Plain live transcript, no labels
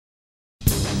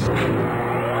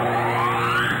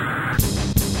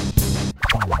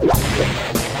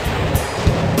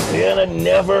Diana,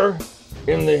 never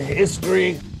in the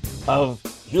history of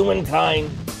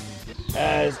humankind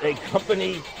has a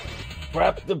company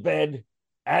crapped the bed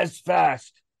as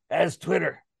fast as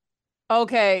Twitter.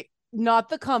 Okay, not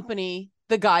the company,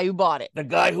 the guy who bought it. The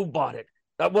guy who bought it.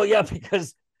 Well, yeah,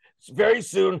 because very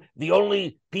soon the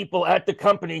only people at the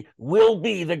company will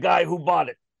be the guy who bought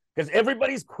it, because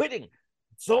everybody's quitting.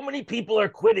 So many people are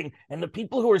quitting, and the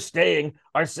people who are staying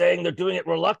are saying they're doing it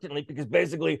reluctantly because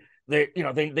basically they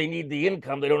need the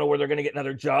income. They don't know where they're going to get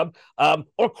another job.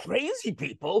 Or crazy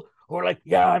people who are like,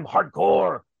 yeah, I'm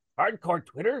hardcore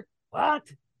Twitter.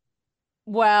 What?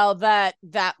 Well, that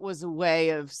was a way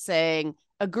of saying,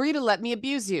 agree to let me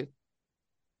abuse you.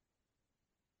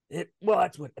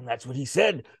 That's what he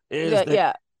said.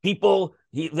 People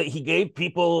he gave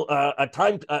people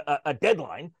a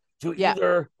deadline to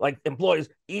either, like employees,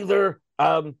 either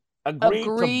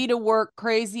agree to work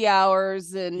crazy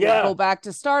hours and go back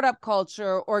to startup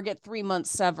culture or get 3 months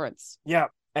severance. Yeah.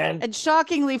 And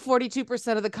shockingly,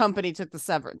 42% of the company took the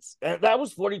severance. And that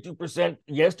was 42%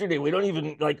 yesterday. We don't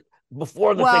even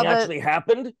before the thing actually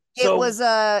happened. So it was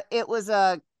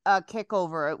a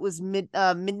kickover. It was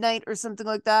midnight or something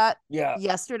like that. Yeah.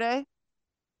 Yesterday.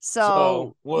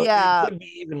 It could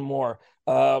be even more.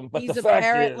 But he's the fact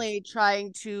apparently is,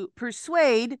 trying to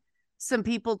persuade some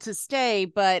people to stay,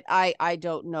 but I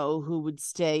don't know who would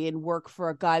stay and work for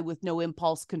a guy with no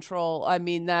impulse control. I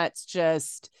mean, that's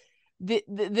just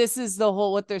this is the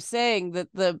whole what they're saying, that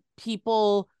the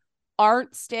people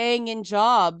aren't staying in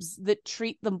jobs that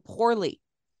treat them poorly.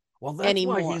 Well, that's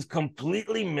why he's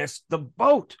completely missed the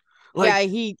boat.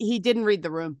 He didn't read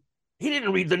the room. He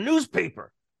didn't read the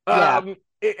newspaper.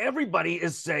 Everybody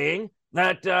is saying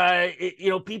that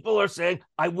people are saying,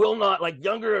 I will not, like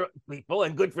younger people,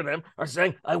 and good for them, are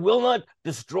saying, I will not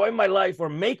destroy my life or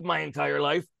make my entire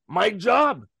life my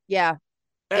job.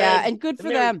 And good for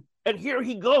them. And here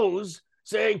he goes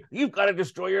saying, you've got to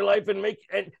destroy your life and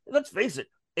let's face it,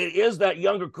 it is that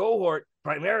younger cohort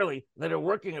primarily that are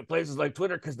working at places like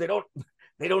Twitter, because they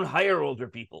don't hire older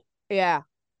people. Yeah.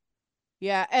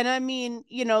 And I mean,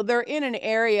 they're in an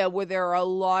area where there are a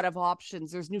lot of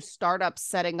options. There's new startups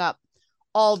setting up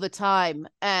all the time.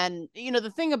 And,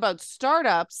 the thing about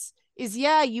startups is,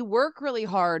 you work really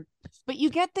hard, but you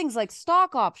get things like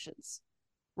stock options,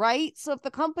 right? So if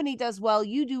the company does well,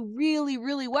 you do really,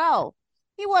 really well.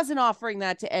 He wasn't offering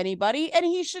that to anybody, and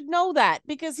he should know that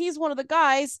because he's one of the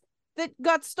guys that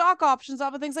got stock options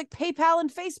off of things like PayPal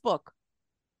and Facebook.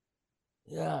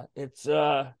 Yeah, it's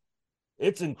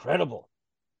incredible.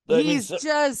 He's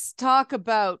just talk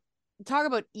about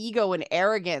ego and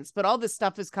arrogance, but all this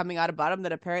stuff is coming out about him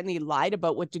that apparently he lied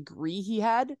about what degree he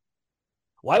had.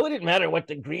 Why would it matter what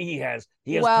degree he has?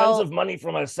 He has tons of money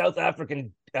from a South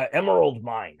African emerald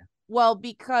mine. Well,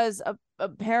 because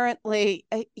apparently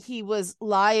he was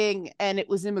lying and it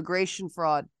was immigration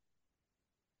fraud.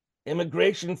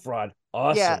 Immigration fraud.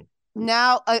 Awesome. Yeah.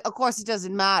 Now, of course, it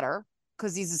doesn't matter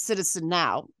because he's a citizen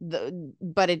now.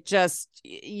 But it just,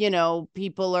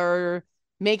 people are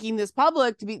making this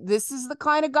public to be, this is the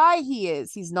kind of guy he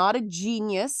is. He's not a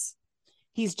genius.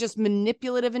 He's just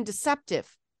manipulative and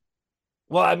deceptive.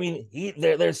 Well, I mean,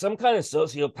 there's some kind of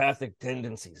sociopathic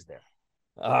tendencies there.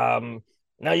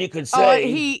 Now you could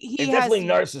say he's definitely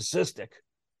narcissistic.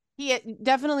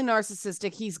 Definitely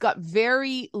narcissistic. He's got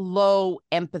very low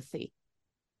empathy.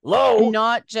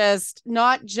 Not just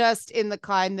in the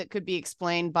kind that could be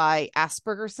explained by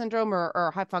Asperger's syndrome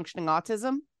or high functioning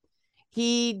autism.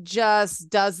 He just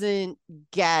doesn't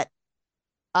get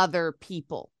other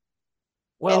people.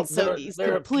 Well, and so he's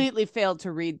completely failed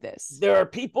to read this. There are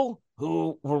people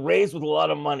who were raised with a lot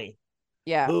of money,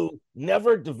 who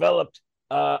never developed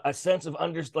a sense of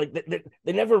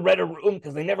they never read a room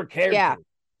because they never cared.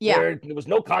 There was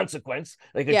no consequence.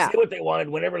 They could say what they wanted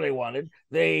whenever they wanted.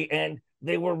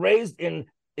 They were raised in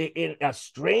a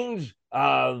strange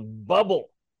bubble,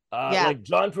 like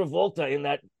John Travolta in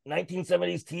that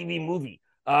 1970s TV movie.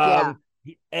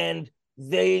 And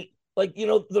they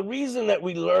the reason that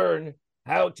we learn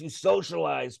how to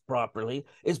socialize properly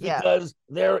is because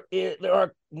there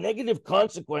are negative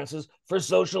consequences for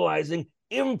socializing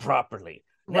improperly.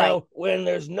 Now, when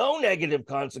there's no negative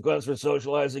consequence for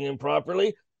socializing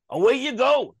improperly, away you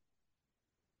go.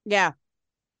 Yeah.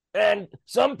 And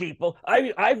some people,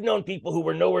 I've known people who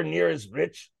were nowhere near as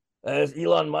rich as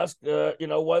Elon Musk,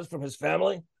 was from his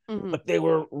family, but they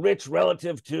were rich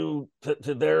relative to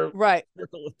their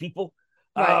circle of people.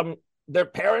 Their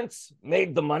parents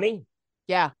made the money.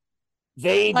 Yeah.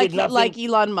 They did nothing, like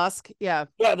Elon Musk. Yeah,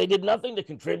 they did nothing to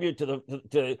contribute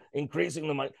to increasing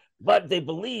the money, but they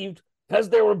believed because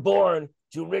they were born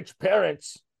to rich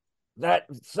parents that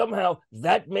somehow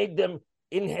that made them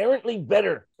inherently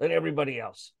better than everybody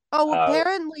else. Oh,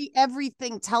 apparently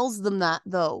everything tells them that,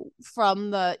 though,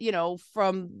 from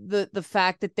the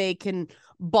fact that they can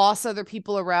boss other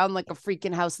people around like a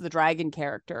freaking House of the Dragon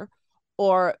character,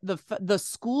 or the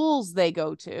schools they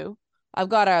go to. I've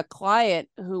got a client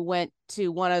who went to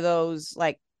one of those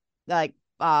like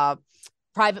private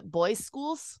boys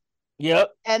schools.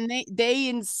 Yep. And they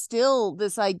instill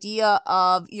this idea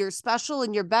of you're special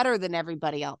and you're better than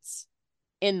everybody else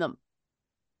in them.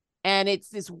 And it's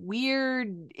this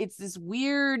weird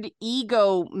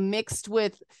ego mixed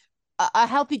with a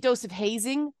healthy dose of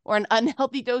hazing or an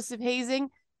unhealthy dose of hazing.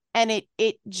 And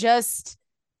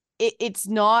it's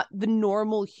not the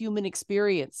normal human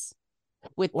experience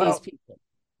with these people.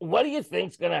 What do you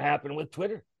think's going to happen with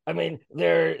Twitter? I mean,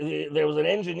 there was an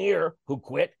engineer who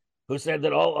quit, who said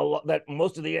that that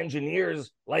most of the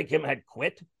engineers like him had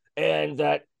quit, and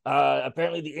that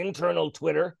apparently the internal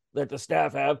Twitter that the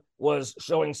staff have was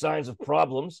showing signs of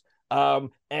problems,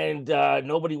 and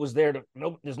nobody was there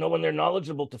there's no one there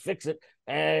knowledgeable to fix it.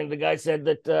 And the guy said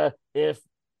that if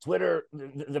Twitter,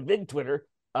 the big Twitter,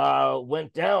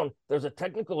 went down, there's a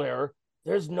technical error,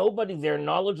 there's nobody there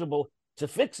knowledgeable to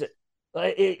fix it.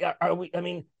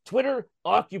 Twitter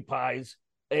occupies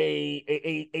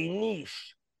a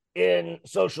niche in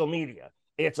social media.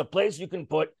 It's a place you can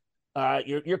put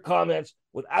your comments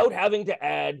without having to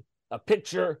add a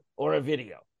picture or a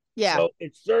video. Yeah. So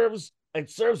it serves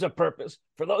a purpose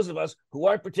for those of us who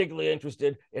aren't particularly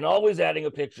interested in always adding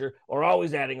a picture or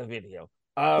always adding a video.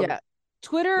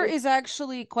 Twitter is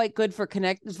actually quite good for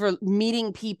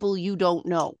meeting people you don't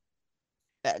know.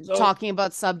 Talking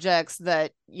about subjects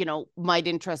that, might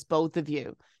interest both of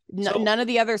you. None of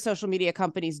the other social media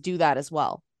companies do that as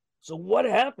well. So what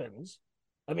happens?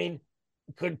 I mean,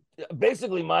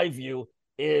 basically my view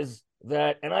is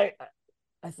that, and I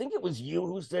think it was you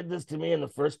who said this to me in the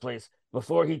first place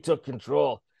before he took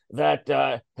control,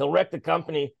 that he'll wreck the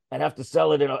company and have to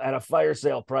sell it at a fire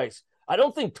sale price. I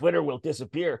don't think Twitter will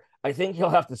disappear. I think he'll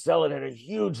have to sell it at a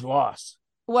huge loss.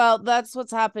 Well, that's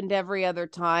what's happened every other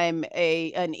time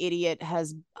an idiot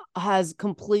has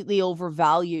completely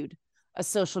overvalued a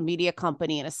social media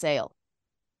company in a sale.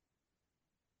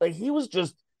 Like he was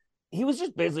just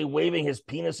basically waving his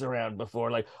penis around before,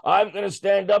 like, I'm going to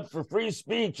stand up for free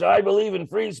speech. I believe in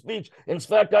free speech. In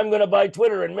fact, I'm going to buy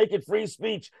Twitter and make it free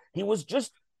speech. He was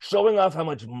just showing off how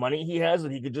much money he has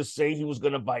that he could just say he was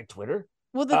going to buy Twitter.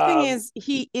 Well, the thing is,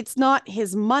 it's not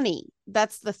his money.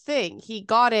 That's the thing. He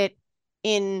got it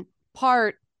in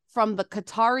part from the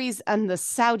Qataris and the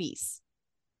Saudis.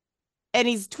 And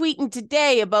he's tweeting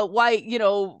today about why,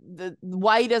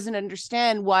 why he doesn't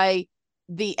understand why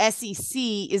the SEC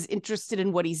is interested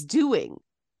in what he's doing.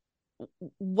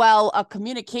 Well, a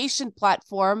communication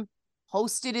platform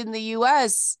hosted in the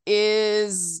US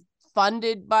is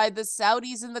funded by the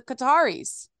Saudis and the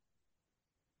Qataris.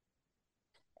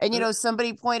 And,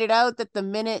 somebody pointed out that the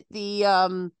minute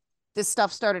this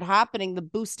stuff started happening, the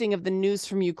boosting of the news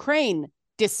from Ukraine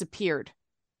disappeared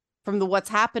from the What's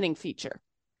Happening feature.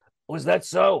 Was that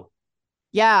so?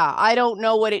 Yeah, I don't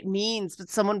know what it means, but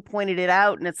someone pointed it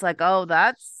out, and it's like, oh,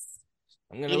 that's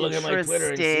I'm going to look at my Twitter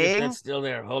and see if that's still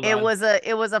there. Hold on.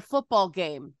 It was a football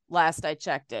game last I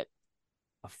checked it.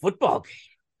 A football game?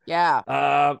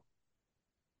 Yeah.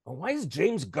 Why is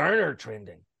James Garner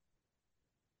trending?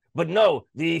 But no,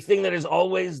 the thing that is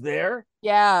always there.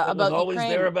 Yeah, about always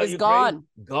Ukraine there about is Ukraine,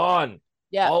 gone.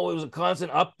 Yeah. Always a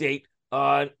constant update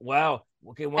on, wow.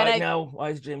 Okay, why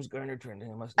is James Garner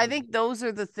trending? I think those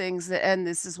are the things and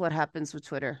this is what happens with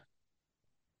Twitter.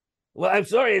 Well, I'm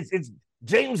sorry, it's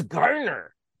James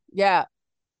Garner. Yeah.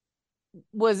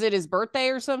 Was it his birthday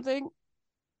or something?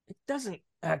 It doesn't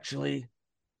actually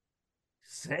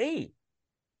say.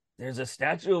 There's a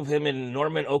statue of him in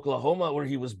Norman, Oklahoma, where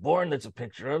he was born. That's a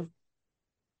picture of.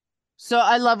 So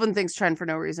I love when things trend for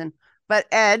no reason. But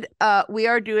Ed, we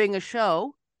are doing a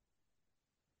show.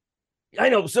 I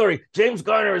know. Sorry, James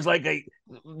Garner is like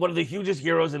one of the hugest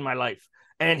heroes in my life,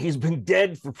 and he's been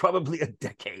dead for probably a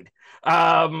decade.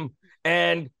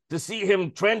 And to see him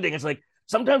trending, it's like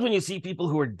sometimes when you see people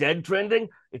who are dead trending,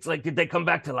 it's like, did they come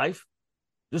back to life?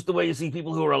 Just the way you see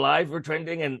people who are alive are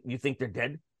trending, and you think they're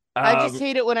dead. I just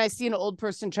hate it when I see an old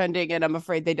person trending and I'm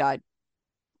afraid they died.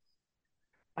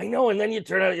 I know, and then you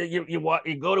turn out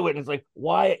you go to it and it's like,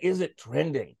 why is it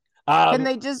trending? Can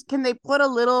they put a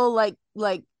little like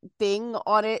thing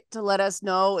on it to let us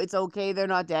know it's okay, they're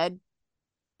not dead?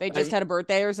 They just had a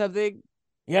birthday or something.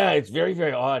 Yeah, it's very,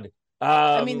 very odd.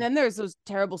 I mean, then there's those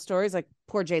terrible stories like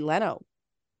poor Jay Leno.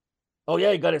 Oh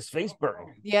yeah, he got his face burned.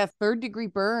 Yeah, 3rd-degree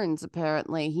burns.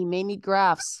 Apparently, he may need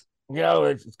grafts.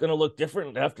 It's going to look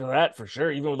different after that for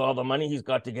sure. Even with all the money he's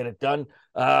got to get it done.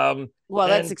 Well,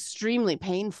 that's extremely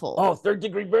painful. Oh,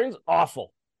 3rd-degree burns,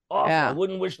 awful. Yeah. I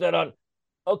wouldn't wish that on.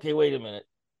 Okay, wait a minute.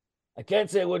 I can't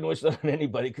say I wouldn't wish that on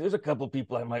anybody because there's a couple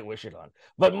people I might wish it on,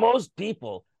 but most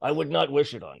people I would not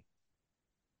wish it on.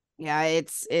 Yeah,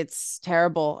 it's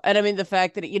terrible. And I mean, the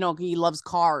fact that, he loves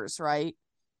cars, right?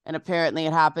 And apparently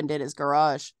it happened in his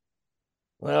garage.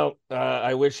 Well,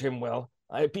 I wish him well.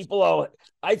 I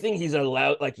think he's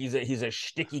allowed, like he's a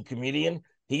shticky comedian.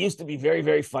 He used to be very,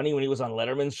 very funny when he was on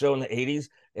Letterman's show in the 80s.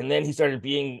 And then he started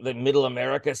being the middle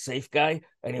America safe guy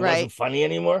and he wasn't funny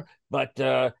anymore. But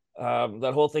that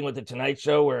whole thing with the Tonight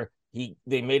Show where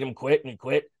they made him quit and he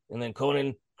quit. And then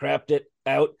Conan crapped it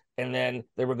out. And then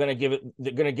they're going to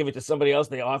give it to somebody else.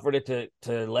 They offered it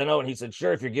to Leno. And he said,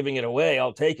 sure, if you're giving it away,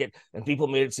 I'll take it. And people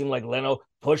made it seem like Leno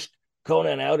pushed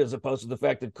Conan out as opposed to the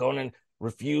fact that Conan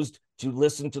refused to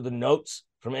listen to the notes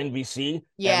from NBC.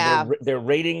 Yeah. And their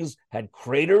ratings had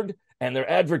cratered and their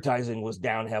advertising was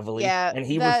down heavily. Yeah, and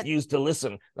he refused to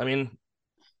listen. I mean,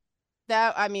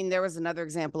 there was another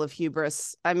example of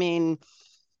hubris. I mean,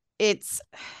 it's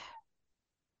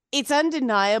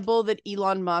undeniable that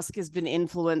Elon Musk has been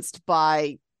influenced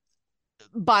by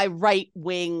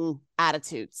right-wing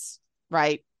attitudes,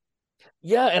 right?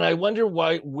 Yeah, and I wonder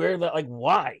why?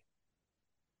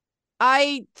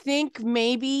 I think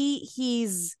maybe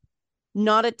he's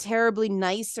not a terribly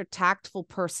nice or tactful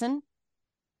person.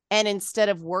 And instead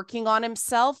of working on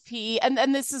himself,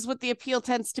 and this is what the appeal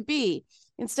tends to be.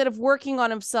 Instead of working on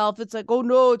himself, it's like, oh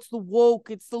no, it's the woke,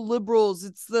 it's the liberals,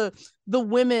 it's the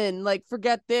women, like,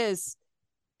 forget this.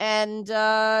 And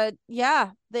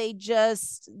they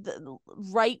just, the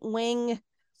right wing.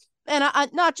 And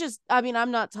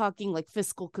I'm not talking like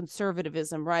fiscal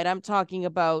conservatism, right? I'm talking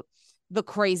about the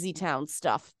crazy town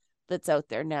stuff that's out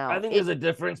there now. I think there's a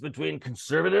difference between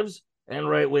conservatives and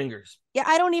right wingers. Yeah,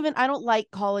 I don't like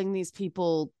calling these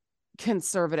people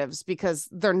conservatives because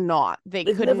they're not.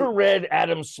 They've never read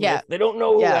Adam Smith. Yeah. They don't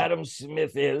know who Adam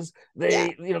Smith is.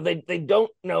 They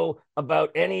don't know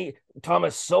about any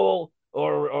Thomas Sowell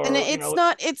or and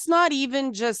it's not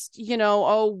even just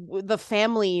the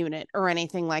family unit or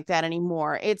anything like that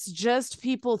anymore. It's just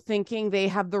people thinking they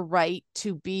have the right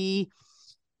to be,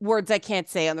 words I can't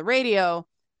say on the radio,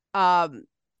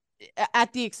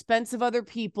 at the expense of other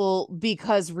people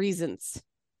because reasons.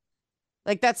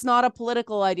 Like, that's not a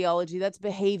political ideology. That's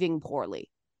behaving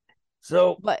poorly.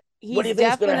 So, but he's what do you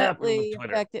think is going to happen with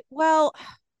Twitter? Affected. Well,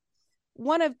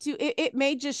 one of two. It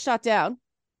may just shut down.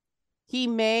 He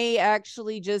may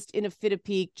actually just, in a fit of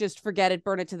pique, just forget it,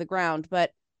 burn it to the ground.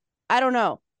 But I don't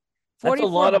know.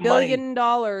 $44 billion.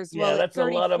 Well, that's a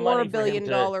lot of money. $34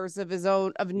 billion of his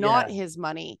own, not his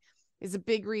money, is a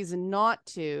big reason not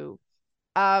to.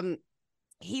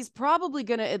 He's probably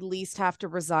going to at least have to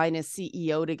resign as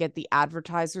CEO to get the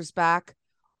advertisers back,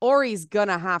 or he's going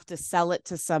to have to sell it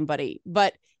to somebody.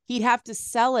 But he'd have to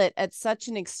sell it at such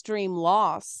an extreme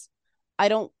loss. I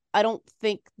don't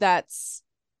think that's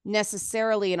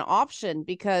necessarily an option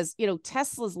because,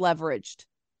 Tesla's leveraged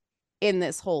in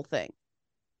this whole thing.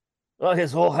 Well,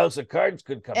 his whole house of cards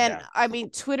could come down. And I mean,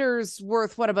 Twitter's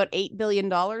worth about $8 billion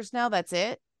now. That's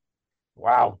it.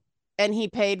 Wow. And he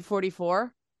paid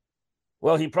 44.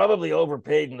 Well, he probably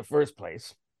overpaid in the first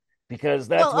place because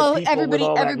that's what people with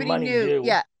all that money do.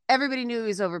 Yeah, everybody knew he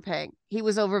was overpaying. He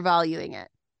was overvaluing it.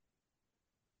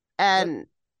 And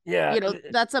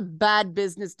that's a bad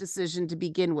business decision to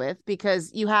begin with because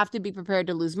you have to be prepared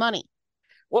to lose money.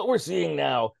 What we're seeing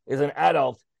now is an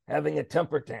adult having a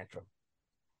temper tantrum.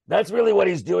 That's really what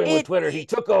he's doing with Twitter. He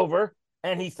took over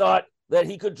and he thought that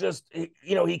he could just,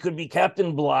 he could be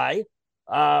Captain Bligh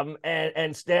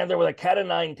and stand there with a cat of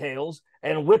nine tails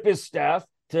and whip his staff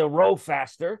to row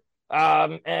faster.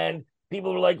 And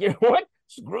people were like, you know what?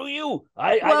 Screw you.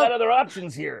 I got other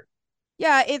options here.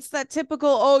 Yeah, it's that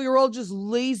typical, you're all just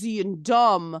lazy and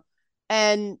dumb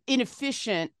and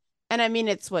inefficient. And I mean,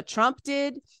 it's what Trump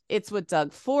did. It's what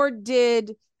Doug Ford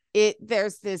did.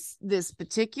 There's this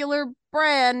particular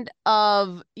brand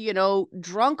of,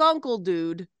 drunk uncle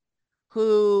dude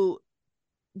who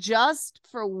just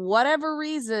for whatever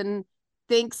reason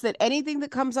thinks that anything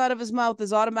that comes out of his mouth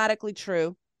is automatically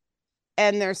true.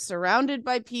 And they're surrounded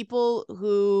by people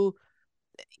who,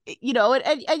 and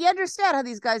you understand how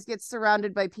these guys get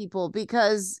surrounded by people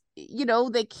because,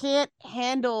 they can't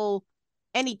handle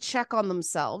any check on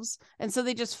themselves. And so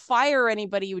they just fire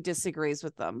anybody who disagrees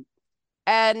with them.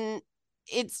 And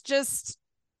it's just,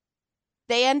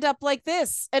 they end up like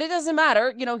this. And it doesn't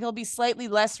matter, he'll be slightly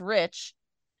less rich.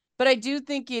 But I do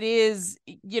think it is,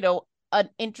 an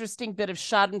interesting bit of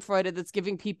schadenfreude that's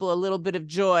giving people a little bit of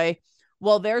joy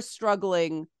while they're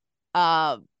struggling,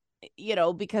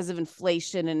 because of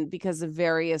inflation and because of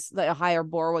various higher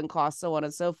borrowing costs, so on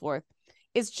and so forth.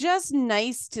 It's just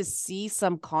nice to see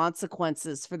some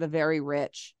consequences for the very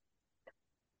rich.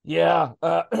 Yeah.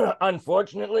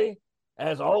 Unfortunately,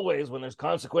 as always, when there's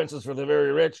consequences for the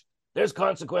very rich, there's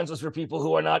consequences for people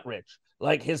who are not rich,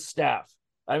 like his staff.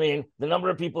 I mean, the number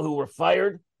of people who were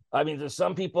fired. I mean, there's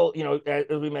some people, as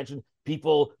we mentioned,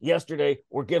 people yesterday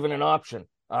were given an option.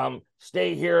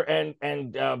 Stay here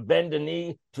and bend a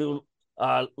knee to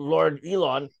Lord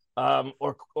Elon,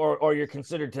 or you're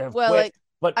considered to have quit.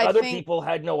 But other people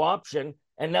had no option.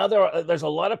 And now there's a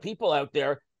lot of people out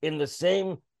there in the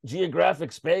same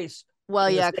geographic space,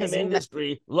 because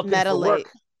industry looking for work.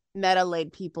 Meta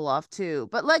laid people off too.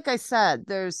 But like I said,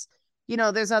 there's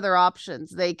other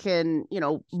options. They can,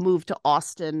 move to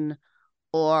Austin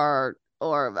or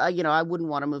I wouldn't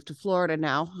want to move to Florida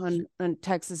now, and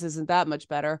Texas isn't that much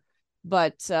better.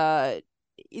 But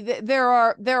there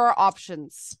are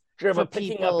options. Sure, but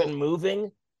picking up and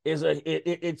moving is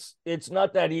it's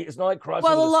not that easy. It's not like crossing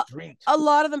the street. A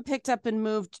lot of them picked up and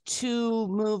moved to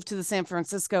the San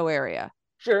Francisco area.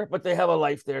 Sure, but they have a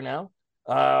life there now.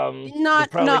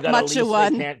 Not much of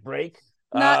one. They can't break.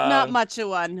 Not much of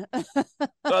one.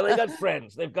 Well, they got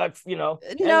friends. They've got,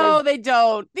 No, they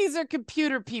don't. These are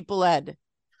computer people, Ed.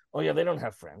 Oh yeah, they don't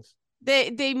have friends.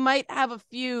 They might have a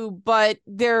few, but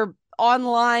they're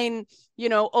online,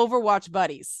 Overwatch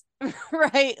buddies,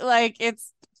 right? Like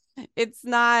it's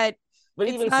not. But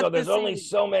even so, there's only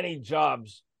so many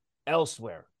jobs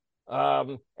elsewhere.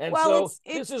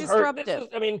 It's disruptive.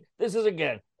 This is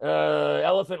again,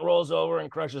 elephant rolls over and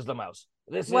crushes the mouse.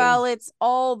 It's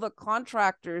all the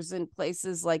contractors in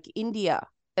places like India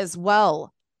as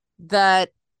well that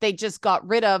they just got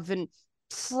rid of and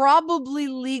probably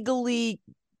legally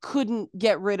couldn't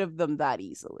get rid of them that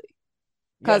easily.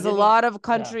 Because a lot of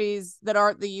countries that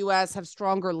aren't the US have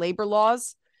stronger labor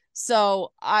laws.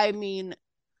 So, I mean,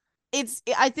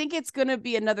 I think it's going to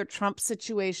be another Trump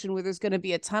situation where there's going to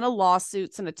be a ton of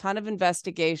lawsuits and a ton of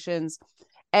investigations.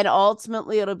 And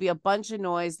ultimately, it'll be a bunch of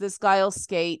noise. This guy will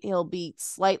skate. He'll be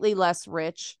slightly less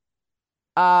rich.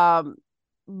 But,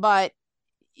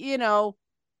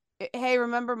 hey,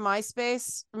 remember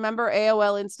MySpace? Remember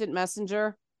AOL Instant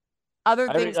Messenger? Other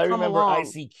things come along. I remember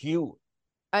ICQ.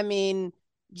 I mean,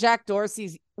 Jack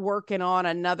Dorsey's working on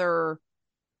another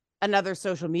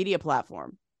social media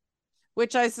platform,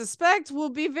 which I suspect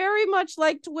will be very much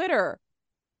like Twitter.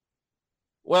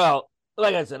 Well,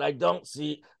 like I said, I don't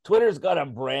see Twitter's got a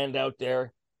brand out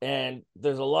there, and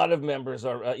there's a lot of members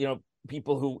or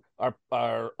people who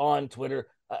are on Twitter.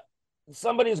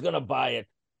 Somebody's going to buy it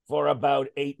for about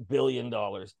 $8 billion,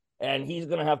 and he's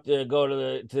going to have to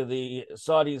go to the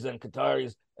Saudis and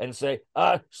Qataris and say,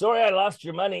 "Sorry, I lost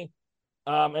your money,"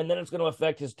 and then it's going to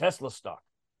affect his Tesla stock.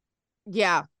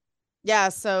 Yeah.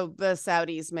 So the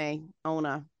Saudis may own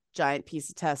a giant piece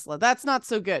of Tesla. That's not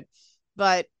so good.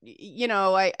 But,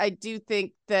 I do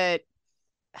think that,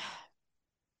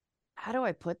 how do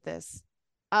I put this?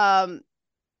 The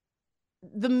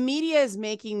media is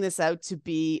making this out to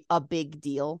be a big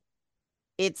deal.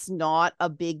 It's not a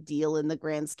big deal in the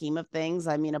grand scheme of things.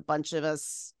 I mean, a bunch of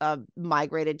us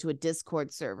migrated to a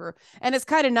Discord server, and it's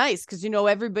kind of nice because,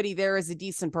 everybody there is a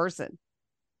decent person.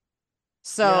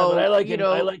 So, yeah, but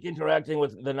I like interacting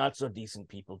with the not so decent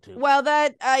people too. Well,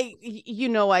 that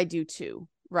I do too.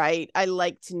 Right. I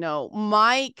like to know.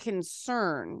 My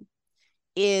concern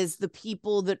is the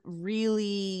people that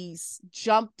really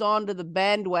jumped onto the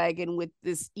bandwagon with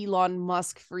this Elon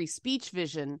Musk free speech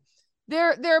vision.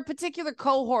 They're a particular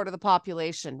cohort of the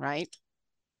population, right?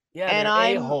 Yeah, and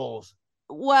they're a-holes.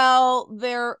 Well,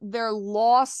 they're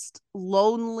lost,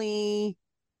 lonely,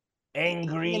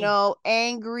 angry,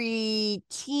 angry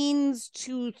teens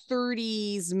to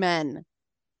 30s men.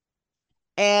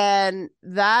 And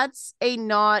that's a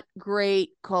not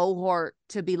great cohort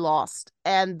to be lost.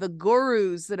 And the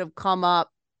gurus that have come up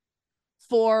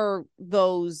for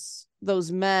those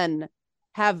men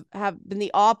have been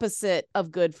the opposite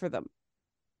of good for them.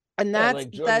 And that's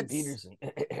like Jordan Peterson.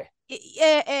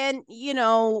 And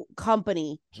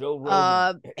company. Joe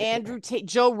Rogan. Andrew Tate.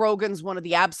 Joe Rogan's one of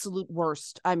the absolute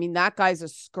worst. I mean, that guy's a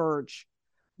scourge.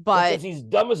 But because he's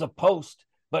dumb as a post.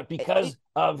 But because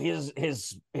of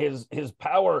his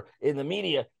power in the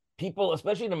media, people,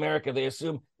 especially in America, they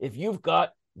assume if you've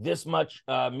got this much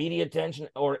media attention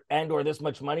or this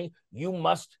much money, you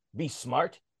must be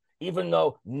smart. Even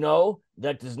though, no,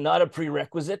 that is not a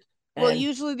prerequisite. Well,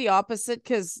 usually the opposite,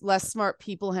 because less smart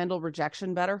people handle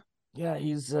rejection better. Yeah,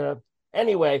 he's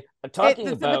anyway, talking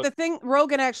about... But the thing,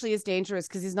 Rogan actually is dangerous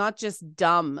because he's not just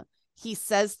dumb. He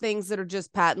says things that are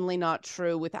just patently not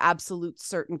true with absolute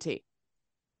certainty.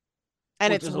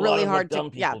 And it's really hard to...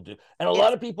 dumb people do. And a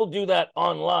lot of people do that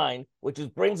online, which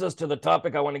brings us to the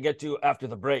topic I want to get to after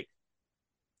the break.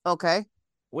 Okay.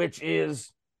 Which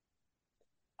is,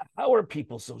 how are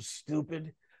people so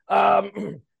stupid?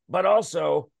 But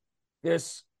also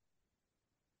this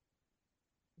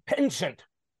penchant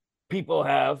people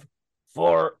have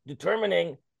for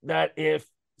determining that if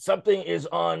something is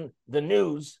on the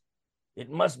news, it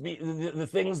must be the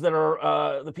things that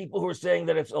are the people who are saying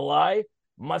that it's a lie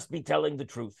must be telling the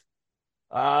truth.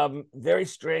 Very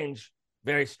strange,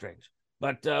 very strange.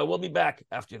 But we'll be back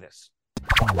after this.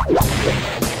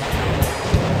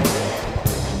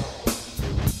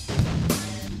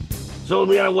 So,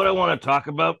 Leanna, what I want to talk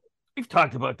about, we've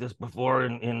talked about this before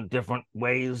in different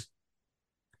ways,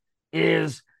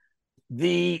 is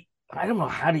I don't know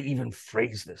how to even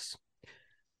phrase this.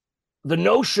 The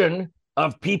notion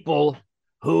of people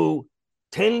who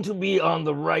tend to be on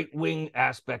the right-wing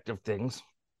aspect of things,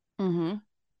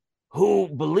 who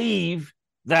believe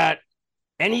that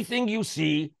anything you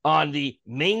see on the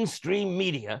mainstream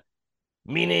media,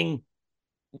 meaning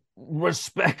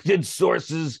respected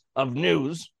sources of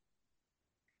news,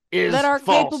 is that are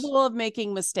false. Capable of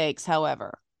making mistakes,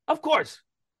 however. Of course.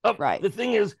 Right. The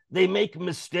thing is, they make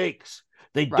mistakes.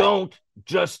 They don't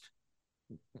just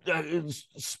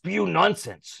spew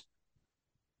nonsense.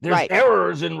 There's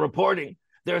errors in reporting.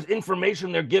 There's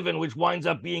information they're given which winds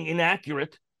up being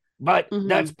inaccurate, but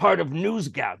that's part of news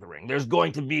gathering. There's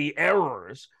going to be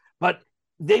errors, but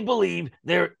they believe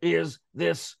there is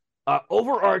this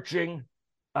overarching,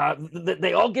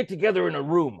 they all get together in a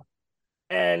room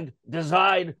and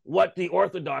decide what the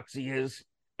orthodoxy is,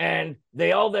 and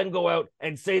they all then go out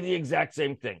and say the exact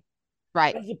same thing.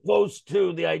 Right. As opposed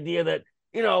to the idea that,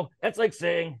 that's like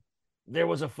saying there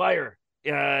was a fire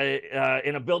in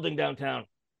a building downtown.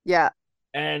 Yeah.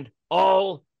 And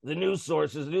all the news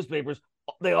sources, the newspapers,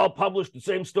 they all published the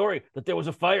same story, that there was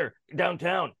a fire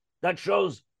downtown. That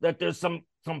shows that there's some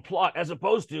plot, as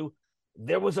opposed to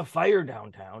there was a fire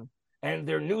downtown and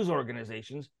they're news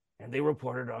organizations and they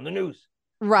reported on the news.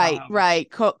 Right.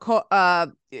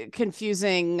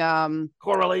 Confusing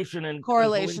correlation and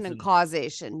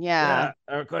causation. Yeah.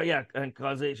 And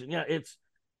causation. Yeah,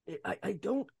 I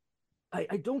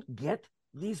don't get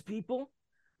these people.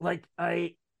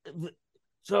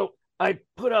 So I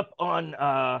put up on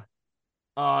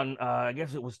I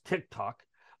guess it was TikTok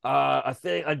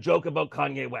a joke about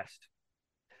Kanye West.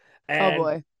 And, oh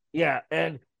boy. Yeah,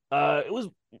 and it was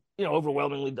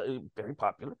overwhelmingly very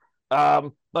popular.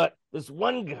 But this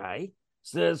one guy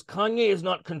says Kanye is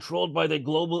not controlled by the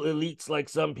global elites like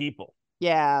some people.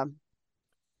 Yeah.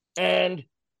 And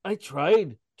I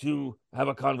tried to have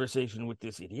a conversation with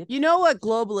this idiot. You know what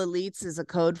global elites is a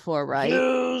code for, right?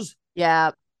 Jews.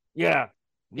 Yeah. Yeah.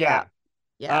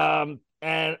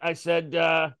 And I said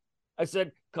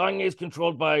Kanye is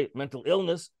controlled by mental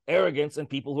illness, arrogance, and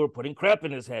people who are putting crap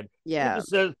in his head. Yeah. He just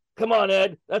says, come on,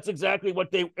 Ed. That's exactly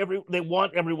what they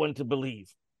want everyone to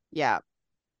believe. Yeah.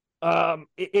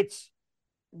 It's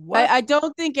what? I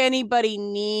don't think anybody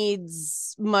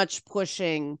needs much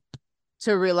pushing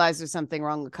to realize there's something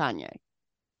wrong with Kanye.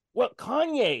 Well,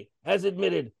 Kanye has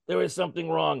admitted there is something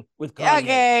wrong with Kanye.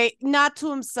 Okay, not to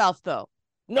himself though.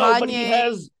 No, Kanye... but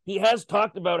he has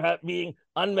talked about being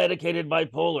unmedicated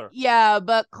bipolar. Yeah,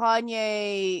 but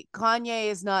Kanye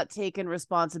is not taking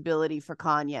responsibility for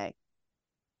Kanye.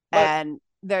 And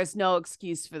there's no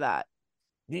excuse for that.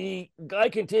 The guy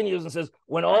continues and says,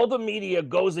 when all the media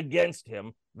goes against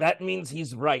him, that means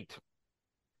he's right.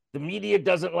 The media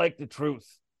doesn't like the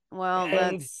truth. Well,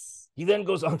 and he then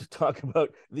goes on to talk about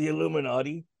the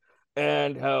Illuminati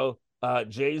and how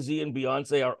Jay-Z and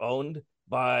Beyonce are owned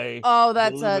by the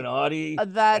Illuminati.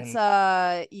 That's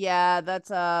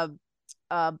a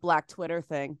Black Twitter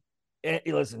thing. And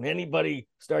listen, anybody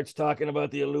starts talking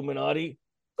about the Illuminati,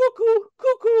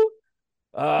 cuckoo.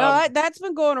 No, that's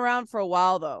been going around for a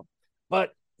while, though.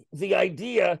 But the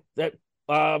idea that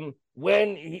when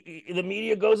the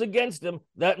media goes against him,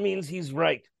 that means he's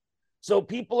right. So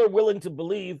people are willing to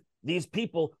believe these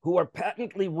people who are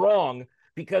patently wrong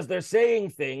because they're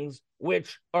saying things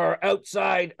which are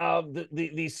outside of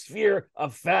the sphere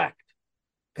of fact.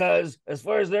 Because as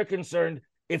far as they're concerned,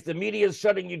 if the media is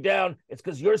shutting you down, it's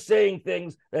because you're saying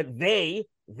things that they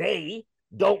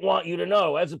don't want you to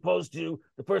know, as opposed to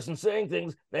the person saying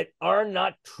things that are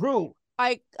not true.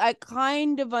 I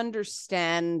kind of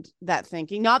understand that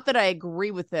thinking. Not that I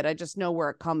agree with it. I just know where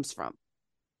it comes from.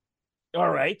 All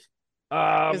right.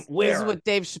 This is what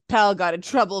Dave Chappelle got in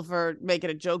trouble for making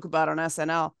a joke about on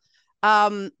SNL.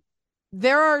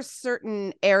 There are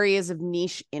certain areas of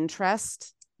niche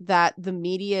interest that the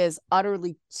media is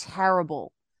utterly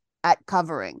terrible at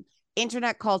covering.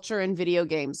 Internet culture and video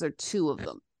games are two of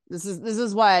them. This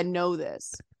is why I know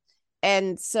this.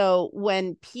 And so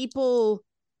when people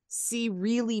see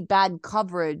really bad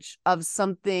coverage of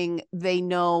something they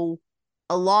know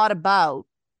a lot about,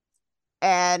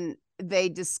 and they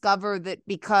discover that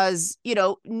because,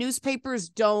 newspapers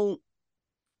don't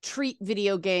treat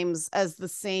video games as the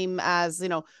same as,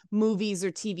 movies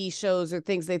or TV shows or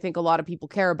things they think a lot of people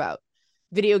care about.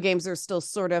 Video games are still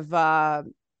sort of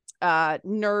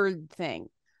nerd thing,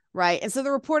 right? And so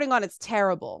the reporting on it's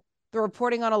terrible. The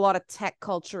reporting on a lot of tech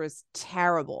culture is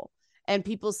terrible. And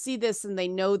people see this and they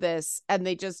know this, and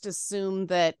they just assume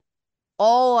that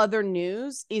all other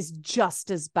news is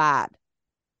just as bad,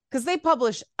 because they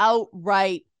publish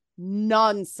outright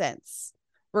nonsense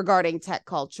regarding tech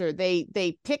culture.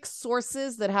 They pick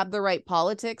sources that have the right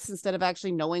politics instead of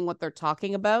actually knowing what they're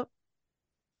talking about.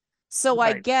 So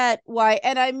right. I get why.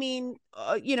 And I mean,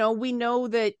 we know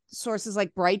that sources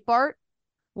like Breitbart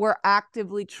were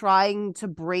actively trying to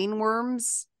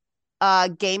brainworms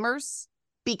gamers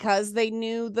because they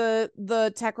knew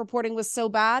the tech reporting was so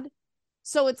bad.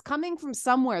 So it's coming from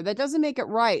somewhere. That doesn't make it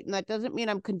right, and that doesn't mean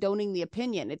I'm condoning the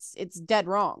opinion. It's dead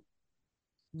wrong.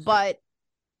 But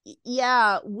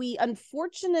yeah, we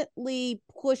unfortunately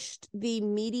pushed the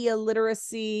media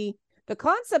literacy, the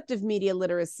concept of media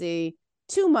literacy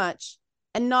too much,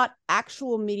 and not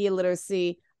actual media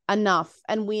literacy enough.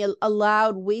 And we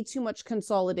allowed way too much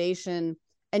consolidation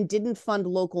and didn't fund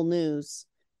local news.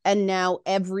 And now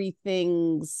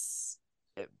everything's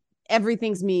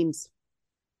memes.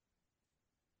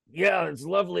 Yeah, it's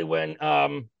lovely when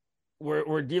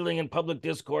we're dealing in public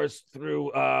discourse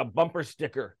through bumper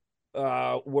sticker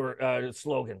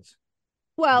slogans.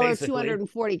 Well, basically. Or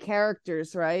 240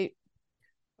 characters, right?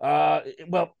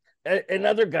 Well,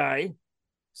 another guy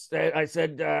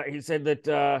said, he said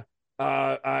that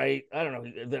I don't know,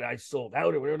 that I sold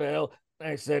out or whatever the hell. And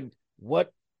I said,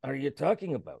 what are you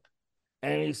talking about?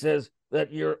 And he says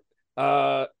that you're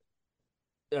saying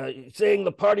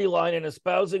the party line and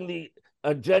espousing the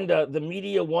agenda the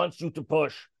media wants you to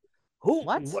push.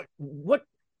 What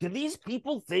do these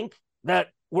people think, that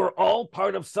we're all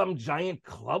part of some giant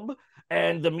club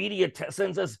and the media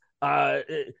sends us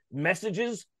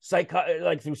messages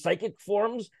like through psychic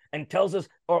forms and tells us,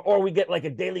 or we get like a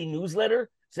daily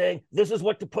newsletter saying this is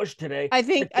what to push today? I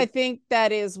think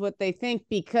that is what they think,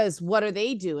 because what are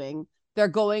they doing? They're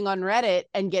going on Reddit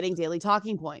and getting daily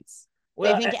talking points.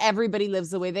 Well, they think everybody lives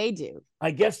the way they do.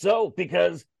 I guess so,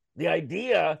 because the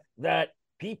idea that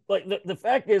people, like the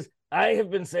fact is, I have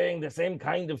been saying the same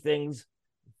kind of things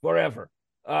forever,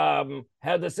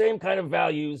 have the same kind of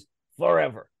values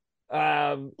forever.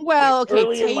 Well, okay,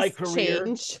 early in my career,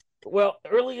 change. Well,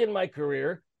 early in my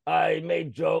career, I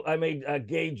made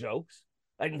gay jokes.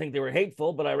 I didn't think they were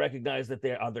hateful, but I recognized that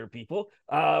they're other people,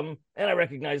 and I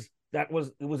recognized that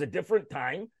it was a different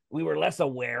time. We were less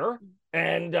aware,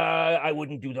 and I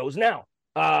wouldn't do those now.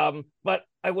 But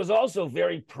I was also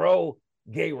very pro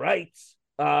gay rights.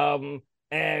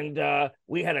 And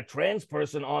we had a trans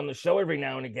person on the show every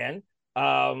now and again.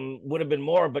 Would have been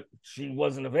more, but she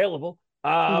wasn't available.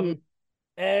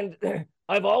 And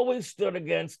I've always stood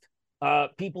against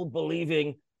people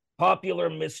believing popular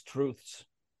mistruths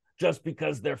just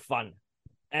because they're fun,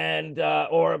 and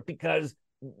or because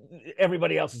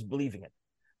everybody else is believing it.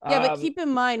 Yeah, but keep in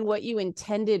mind, what you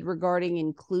intended regarding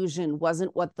inclusion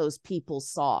wasn't what those people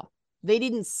saw. They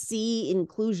didn't see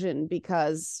inclusion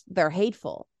because they're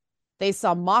hateful. They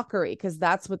saw mockery because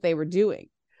that's what they were doing.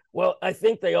 Well, I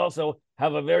think they also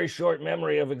have a very short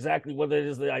memory of exactly what it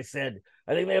is that I said.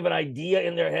 I think they have an idea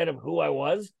in their head of who I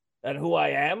was and who I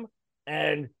am.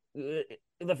 And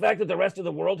the fact that the rest of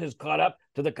the world has caught up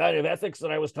to the kind of ethics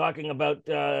that I was talking about,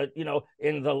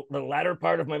 in the latter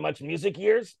part of my Much Music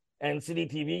years and City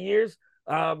TV years,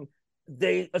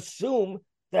 they assume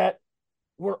that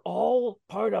we're all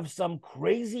part of some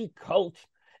crazy cult,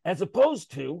 as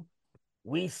opposed to,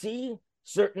 we see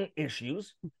certain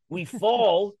issues, we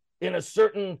fall in a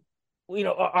certain,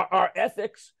 our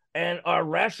ethics and our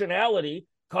rationality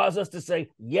cause us to say,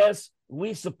 yes,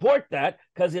 we support that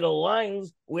because it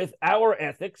aligns with our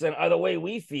ethics and the way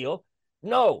we feel.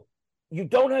 No, you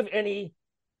don't have any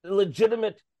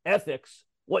legitimate ethics.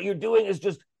 What you're doing is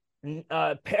just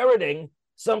parroting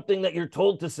something that you're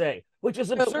told to say, which is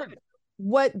absurd.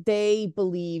 What they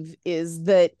believe is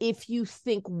that if you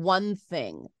think one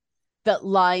thing that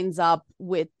lines up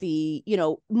with the,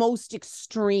 most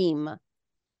extreme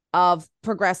of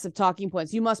progressive talking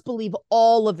points. You must believe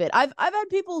all of it. I've had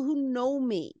people who know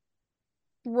me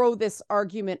throw this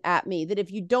argument at me that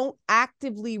if you don't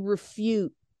actively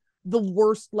refute the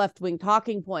worst left-wing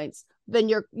talking points, then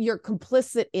you're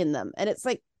complicit in them. And it's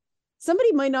like,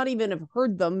 somebody might not even have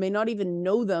heard them, may not even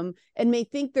know them, and may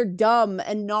think they're dumb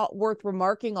and not worth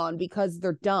remarking on because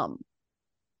they're dumb.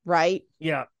 Right?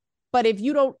 Yeah. But if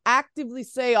you don't actively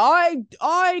say,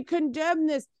 I condemn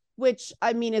this, which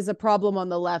I mean is a problem on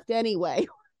the left anyway.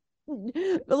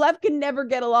 The left can never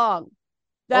get along.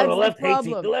 That's the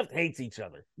left hates each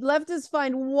other. Leftists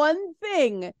find one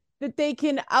thing that they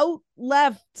can out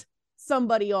left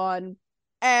somebody on,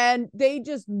 and they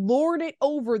just lord it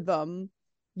over them.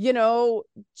 You know,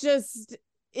 just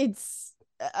it's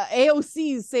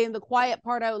AOC's saying the quiet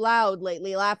part out loud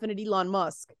lately, laughing at Elon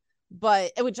Musk,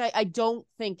 but which I don't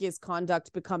think is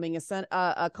conduct becoming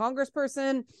a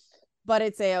congressperson, but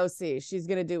it's AOC. She's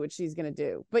going to do what she's going to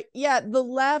do. But yeah, the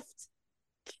left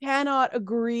cannot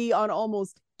agree on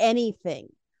almost anything.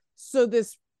 So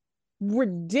this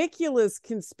ridiculous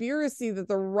conspiracy that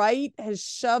the right has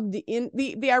shoved in,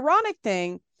 the ironic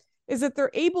thing is that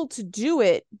they're able to do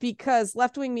it because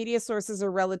left-wing media sources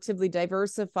are relatively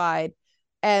diversified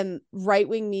and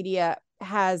right-wing media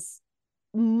has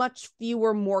much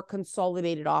fewer, more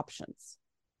consolidated options.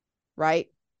 Right?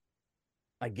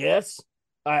 I guess.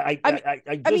 I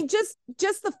mean, just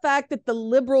the fact that the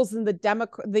liberals and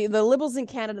the liberals in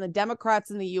Canada and the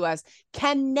Democrats in the US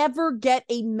can never get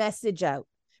a message out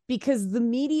because the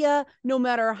media, no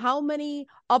matter how many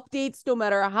updates, no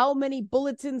matter how many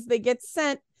bulletins they get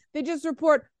sent, they just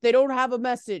report they don't have a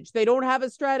message. They don't have a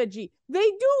strategy. They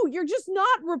do. You're just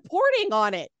not reporting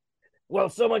on it. Well,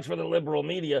 so much for the liberal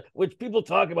media, which people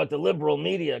talk about the liberal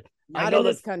media. Not in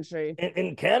this country.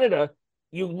 In Canada,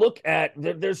 you look at,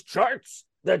 there's charts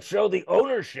that show the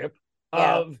ownership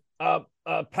of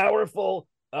powerful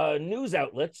news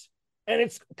outlets, and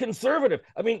it's conservative.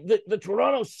 I mean, the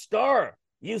Toronto Star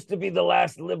used to be the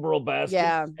last liberal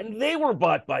bastion, and they were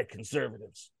bought by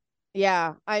conservatives.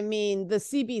 Yeah, I mean, the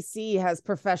CBC has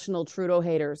professional Trudeau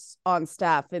haters on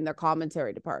staff in their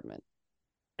commentary department.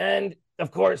 And, of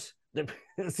course, the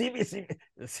CBC,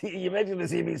 you mentioned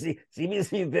the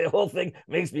CBC, the whole thing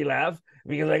makes me laugh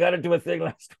because I got into a thing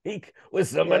last week with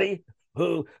somebody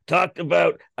who talked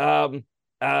about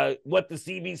what the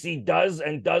CBC does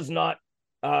and does not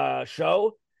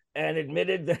show, and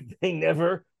admitted that they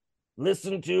never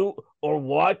listen to or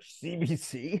watch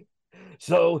CBC.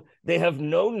 So they have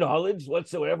no knowledge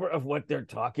whatsoever of what they're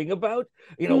talking about.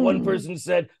 You know, one person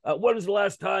said, when was the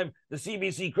last time the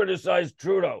CBC criticized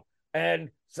Trudeau? And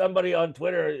somebody on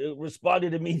Twitter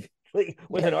responded immediately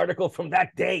with an article from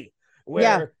that day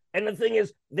where, and the thing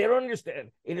is, they don't understand.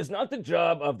 It is not the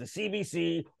job of the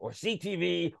CBC or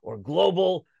CTV or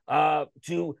Global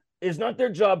is not their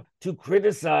job to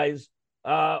criticize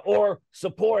or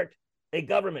support a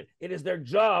government. It is their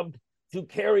job to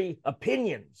carry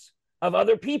opinions of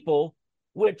other people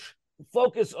which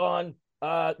focus on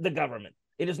the government.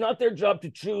 It is not their job to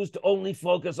choose to only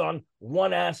focus on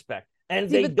one aspect, and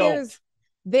they don't.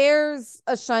 There's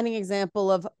a shining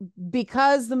example of,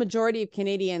 because the majority of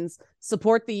Canadians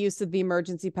support the use of the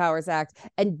Emergency Powers Act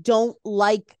and don't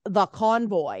like the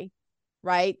convoy,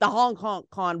 right? The Hong Kong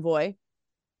convoy.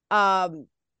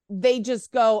 They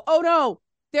just go, oh no,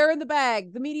 they're in the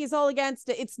bag. The media is all against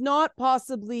it. It's not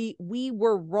possibly we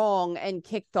were wrong and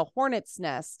kicked the hornet's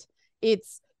nest.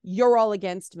 It's you're all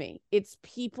against me. It's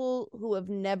people who have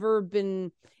never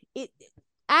been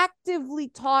actively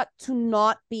taught to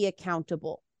not be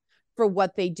accountable for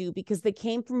what they do because they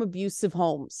came from abusive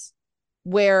homes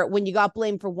where when you got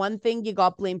blamed for one thing, you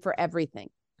got blamed for everything.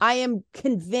 I am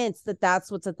convinced that that's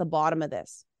what's at the bottom of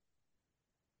this.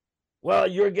 Well,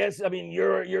 your guess, I mean,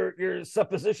 your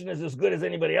supposition is as good as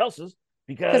anybody else's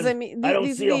because I mean, I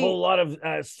don't see a whole lot of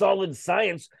solid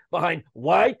science behind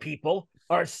why people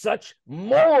are such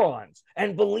morons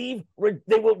and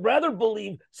they would rather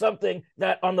believe something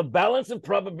that on the balance of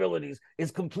probabilities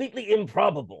is completely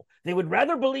improbable. They would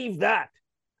rather believe that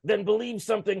than believe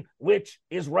something which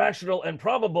is rational and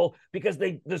probable because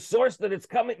the source that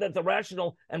the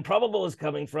rational and probable is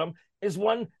coming from is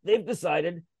one they've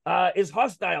decided is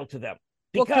hostile to them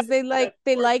because they like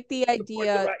the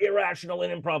idea irrational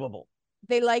and improbable.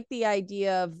 They like the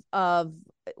idea of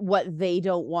what they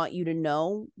don't want you to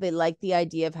know. They like the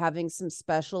idea of having some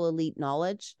special elite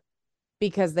knowledge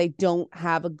because they don't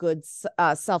have a good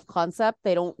self-concept.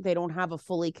 They don't have a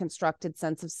fully constructed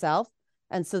sense of self,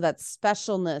 and so that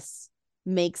specialness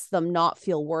makes them not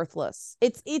feel worthless.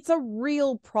 It's a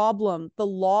real problem. The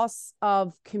loss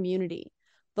of community,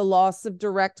 the loss of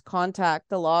direct contact,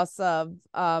 the loss of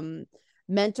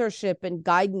mentorship and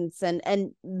guidance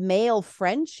and male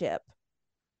friendship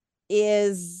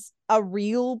is a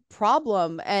real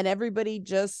problem. And everybody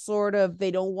just sort of,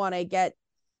 they don't want to get,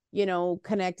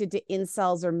 connected to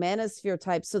incels or manosphere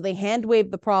types. So they hand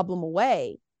wave the problem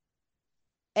away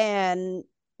and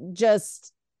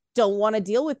just don't want to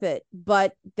deal with it.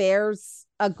 But there's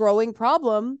a growing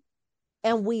problem,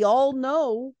 and we all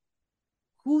know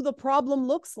who the problem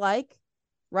looks like,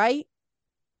 right?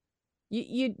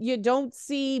 You don't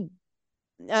see,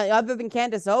 other than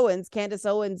Candace Owens. Candace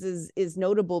Owens is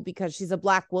notable because she's a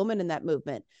Black woman in that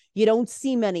movement. You don't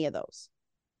see many of those.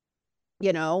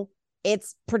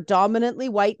 It's predominantly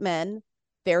white men.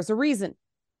 There's a reason.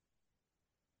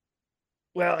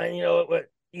 Well, and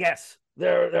yes,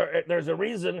 there's a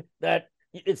reason that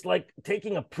it's like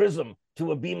taking a prism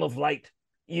to a beam of light.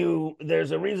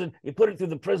 There's a reason you put it through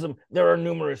the prism. There are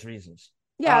numerous reasons.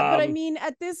 Yeah, but I mean,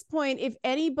 at this point, if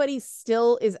anybody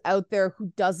still is out there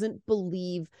who doesn't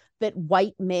believe that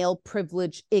white male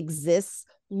privilege exists,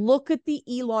 look at the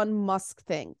Elon Musk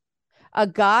thing. A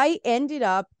guy ended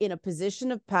up in a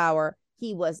position of power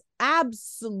he was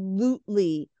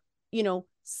absolutely,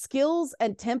 skills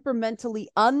and temperamentally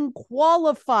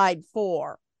unqualified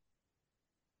for.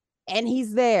 And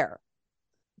he's there.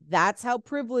 That's how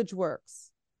privilege works.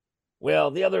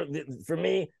 Well, for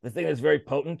me, the thing that's very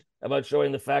potent about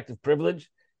showing the fact of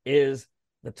privilege is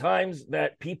the times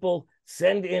that people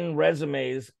send in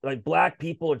resumes, like Black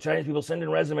people or Chinese people send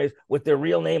in resumes with their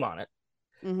real name on it.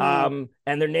 Mm-hmm.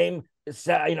 And their name is,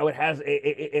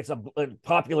 it's a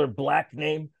popular Black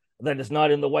name that is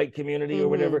not in the white community mm-hmm. or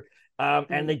whatever.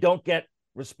 And they don't get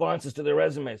responses to their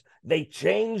resumes. They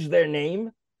change their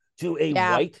name to a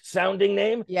white sounding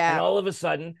name. Yeah. And all of a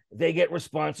sudden they get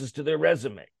responses to their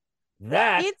resume.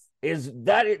 That is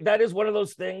one of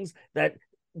those things that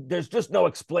there's just no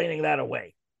explaining that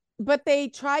away. But they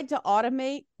tried to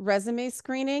automate resume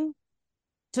screening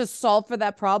to solve for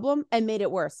that problem and made it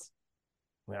worse.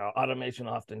 Well, automation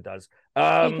often does.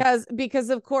 Because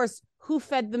of course, who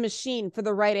fed the machine for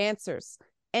the right answers?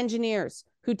 Engineers,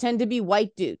 who tend to be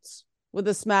white dudes with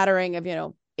a smattering of,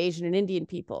 Asian and Indian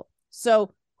people.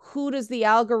 So who does the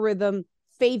algorithm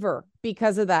favor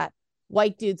because of that?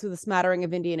 White dudes with a smattering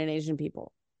of Indian and Asian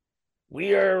people.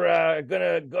 We are going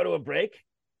to go to a break.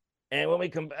 And when we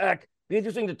come back, it'll be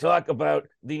interesting to talk about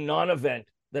the non-event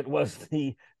that was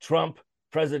the Trump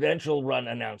presidential run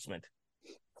announcement.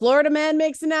 Florida man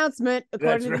makes announcement,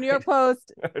 according to the New York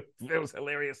Post. That was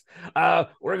hilarious.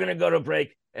 We're going to go to a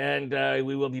break, and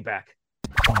we will be back.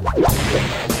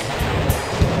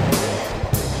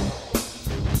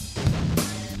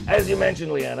 As you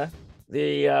mentioned, Leanna,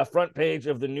 the front page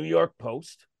of the New York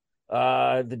Post,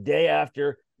 the day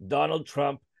after Donald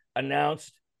Trump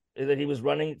announced that he was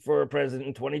running for president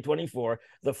in 2024,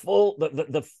 the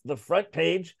front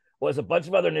page was a bunch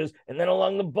of other news, and then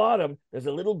along the bottom there's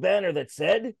a little banner that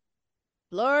said,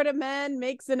 "Florida man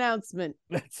makes announcement."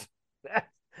 And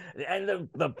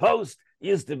the Post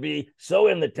used to be so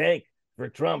in the tank for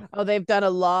Trump. Oh, they've done a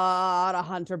lot of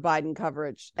Hunter Biden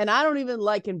coverage, and I don't even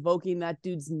like invoking that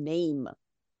dude's name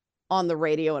on the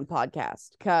radio and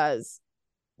podcast, because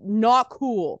not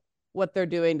cool what they're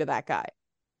doing to that guy.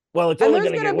 Well, it's only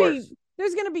going to get worse.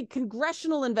 There's going to be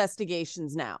congressional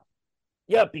investigations now.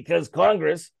 Yeah, because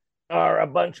Congress are a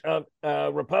bunch of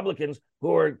Republicans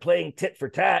who are playing tit for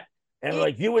tat,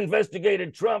 and you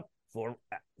investigated Trump for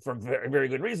very, very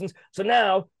good reasons. So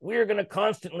now we're going to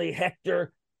constantly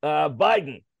hector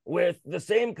Biden with the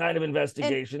same kind of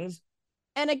investigations.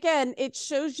 And again, it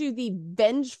shows you the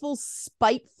vengeful,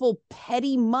 spiteful,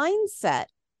 petty mindset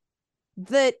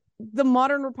that the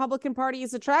modern Republican Party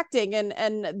is attracting, and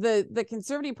the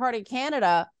Conservative Party of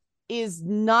Canada is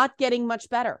not getting much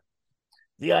better.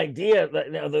 The idea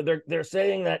that they're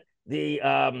saying that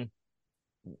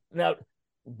now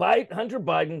Hunter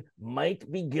Biden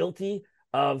might be guilty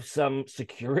of some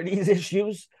securities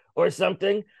issues or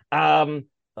something,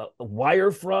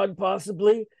 wire fraud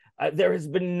possibly. There has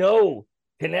been no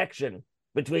connection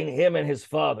between him and his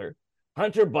father.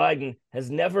 Hunter Biden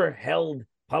has never held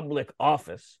public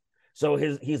office, so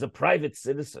he's a private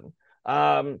citizen.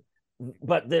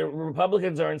 But the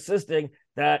Republicans are insisting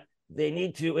that they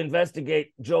need to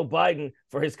investigate Joe Biden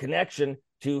for his connection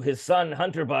to his son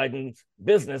Hunter Biden's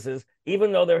businesses,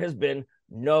 even though there has been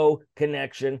no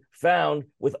connection found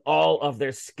with all of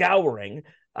their scouring.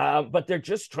 But they're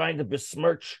just trying to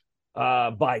besmirch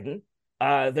Biden.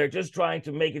 They're just trying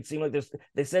to make it seem like this.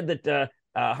 They said that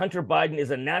Hunter Biden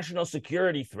is a national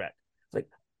security threat. It's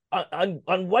like,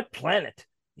 on what planet?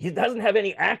 He doesn't have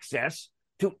any access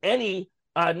to any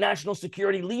national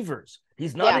security levers.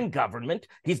 He's not in government.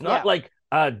 He's not like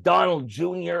Donald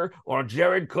Jr. or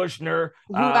Jared Kushner,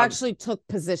 who actually took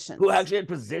positions, who actually had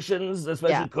positions,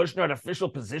 especially Kushner had official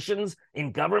positions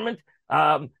in government.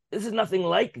 This is nothing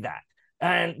like that.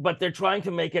 But they're trying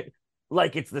to make it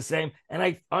like it's the same. And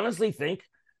I honestly think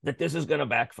that this is going to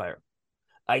backfire.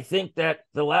 I think that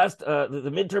the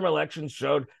midterm elections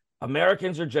showed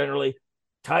Americans are generally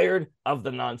tired of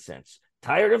the nonsense,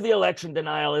 tired of the election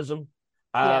denialism,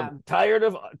 tired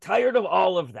of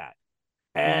all of that.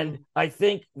 And I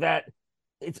think that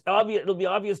it's obvious, it'll be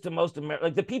obvious to most Americans,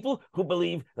 like the people who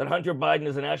believe that Hunter Biden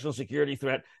is a national security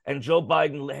threat and Joe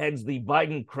Biden heads the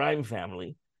Biden crime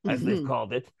family, as they've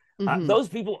called it. Those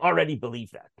people already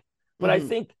believe that. But I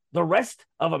think the rest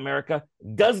of America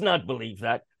does not believe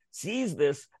that, sees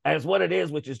this as what it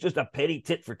is, which is just a petty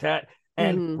tit for tat.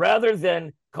 And rather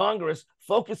than Congress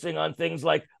focusing on things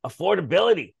like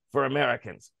affordability for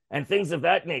Americans and things of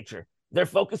that nature, they're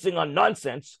focusing on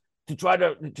nonsense to try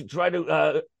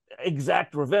to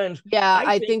exact revenge. Yeah,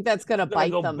 I think that's going to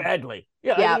bite them badly.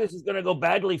 Yeah, I think this is going to go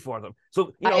badly for them.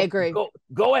 So I agree.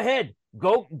 Go ahead,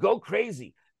 go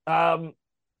crazy. People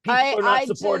are not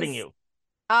supporting you.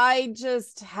 I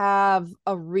just have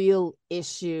a real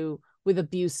issue with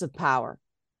abuse of power,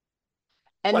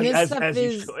 and this stuff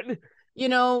is,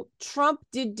 Trump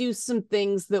did do some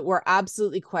things that were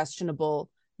absolutely questionable.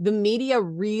 The media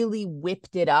really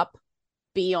whipped it up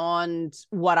beyond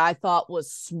what I thought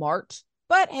was smart,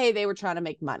 but hey, they were trying to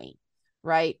make money,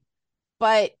 right?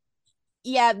 But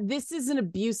yeah, this is an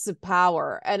abuse of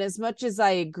power. And as much as I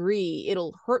agree,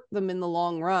 it'll hurt them in the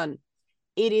long run,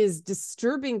 it is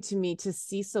disturbing to me to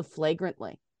see so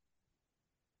flagrantly.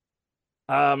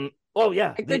 Oh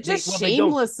yeah, they're just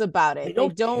shameless about it. They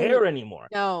don't care anymore.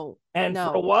 No.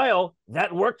 For a while,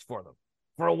 that worked for them.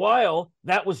 For a while,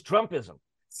 that was Trumpism.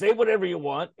 Say whatever you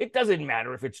want. It doesn't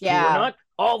matter if it's true or not.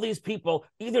 All these people,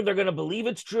 either they're going to believe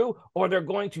it's true or they're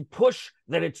going to push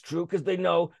that it's true because they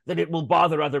know that it will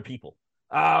bother other people.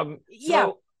 So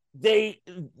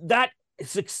that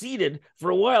succeeded for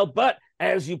a while. But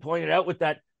as you pointed out with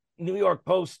that New York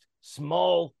Post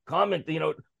small comment,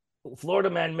 Florida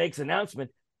man makes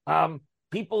announcement.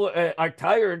 People are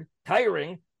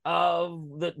tiring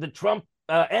of the Trump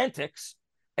antics.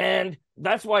 And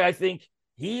that's why I think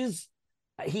he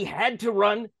had to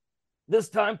run this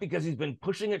time because he's been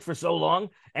pushing it for so long.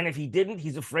 And if he didn't,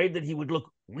 he's afraid that he would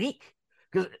look weak.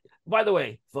 Because, by the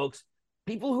way, folks,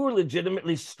 people who are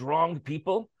legitimately strong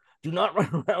people do not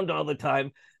run around all the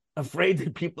time afraid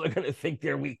that people are going to think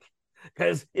they're weak.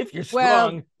 Because if you're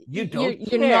strong, you don't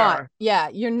care. You're not. Yeah,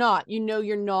 you're not.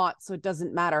 You're not. So it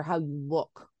doesn't matter how you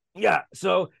look. Yeah.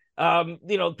 So,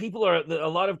 people a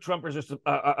lot of Trumpers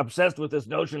are obsessed with this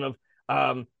notion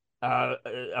of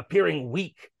appearing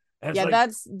weak.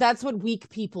 That's what weak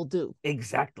people do.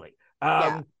 Exactly.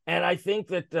 And I think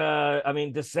that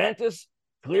DeSantis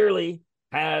clearly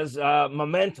has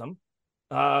momentum.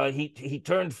 He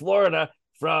turned Florida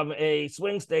from a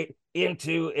swing state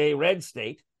into a red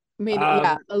state.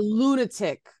 A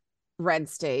lunatic red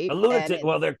state. A lunatic.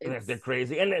 Well, they're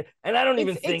crazy, and I don't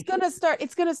even think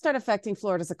it's going to start affecting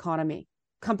Florida's economy.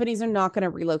 Companies are not going to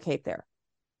relocate there,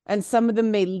 and some of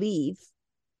them may leave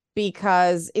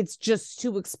because it's just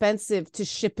too expensive to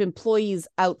ship employees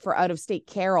out for out-of-state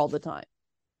care all the time.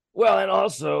 Well, and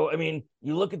also,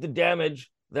 you look at the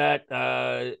damage that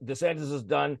DeSantis has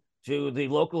done to the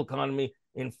local economy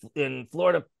in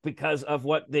Florida because of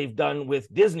what they've done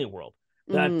with Disney World.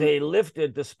 That they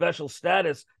lifted the special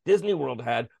status Disney World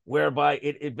had, whereby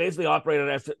it basically operated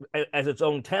as its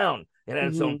own town. It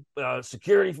had its own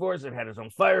security force. It had its own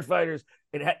firefighters.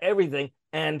 It had everything.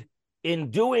 And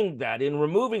in doing that, in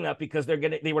removing that, because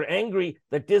they were angry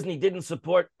that Disney didn't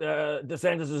support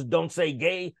DeSantis's "Don't Say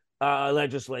Gay"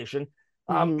 legislation,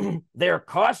 they're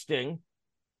costing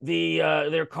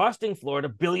Florida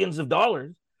billions of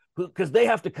dollars because they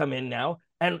have to come in now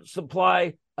and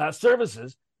supply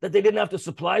services that they didn't have to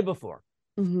supply before.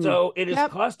 So it is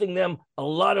costing them a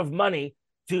lot of money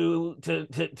to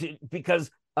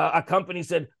because a company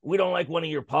said, we don't like one of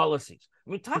your policies.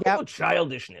 Talk about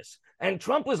childishness. And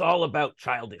Trump was all about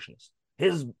childishness.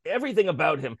 Everything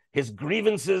about him, his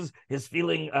grievances, his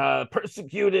feeling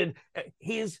persecuted,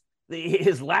 his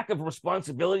lack of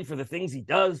responsibility for the things he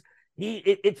does.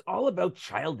 It's all about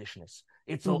childishness.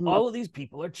 It's all of these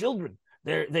people are children.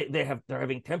 They're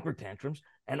having temper tantrums.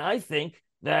 And I think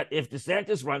that if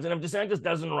DeSantis runs, and if DeSantis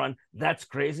doesn't run, that's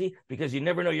crazy because you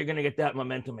never know you're going to get that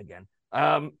momentum again.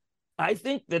 I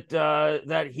think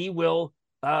that he will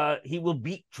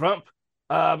beat Trump.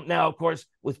 Now, of course,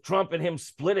 with Trump and him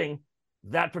splitting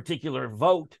that particular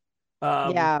vote,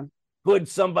 could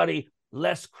somebody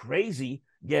less crazy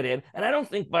get in? And I don't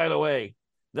think, by the way,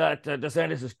 that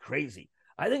DeSantis is crazy.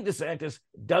 I think DeSantis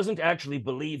doesn't actually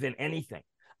believe in anything.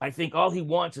 I think all he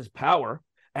wants is power,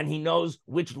 and he knows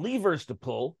which levers to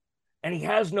pull, and he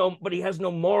has no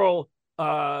moral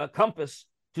compass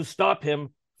to stop him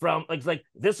from like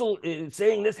this will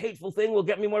saying this hateful thing will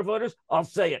get me more voters. I'll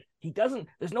say it. He doesn't.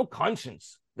 There's no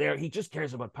conscience there. He just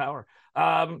cares about power.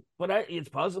 But it's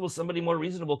possible somebody more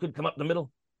reasonable could come up the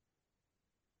middle.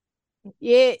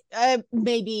 Yeah,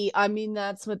 maybe. I mean,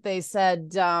 that's what they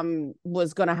said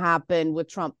was going to happen with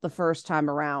Trump the first time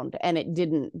around, and it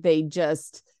didn't. They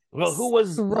just who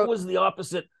was the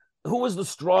opposite? Who was the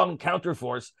strong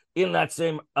counterforce in that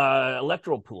same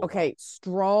electoral pool? Okay,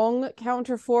 strong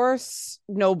counterforce,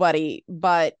 nobody.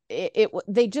 But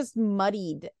they just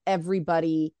muddied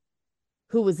everybody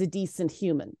who was a decent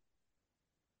human.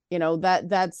 You know,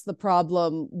 that's the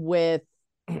problem with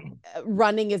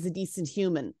running as a decent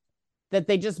human. That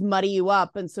they just muddy you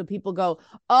up. And so people go,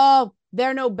 oh,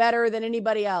 they're no better than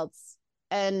anybody else.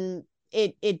 And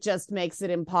it just makes it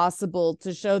impossible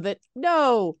to show that,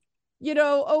 no, you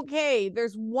know, okay,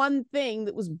 there's one thing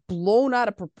that was blown out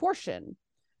of proportion,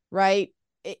 right?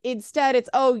 Instead, it's,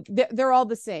 oh, they're all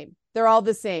the same. They're all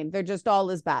the same. They're just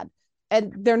all as bad.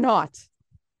 And they're not.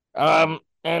 And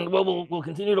well, we'll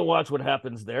continue to watch what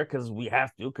happens there because we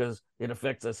have to, because it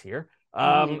affects us here.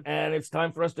 And it's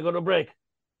time for us to go to a break.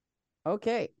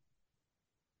 Okay.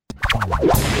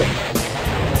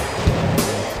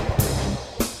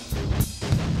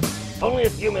 Only a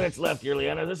few minutes left,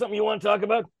 Juliana. Is there something you want to talk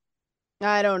about?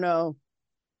 I don't know.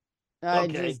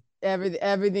 Okay.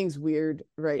 Everything's weird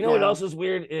right now. You know what else is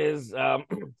weird is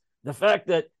the fact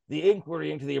that the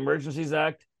inquiry into the Emergencies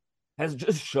Act has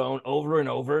just shown over and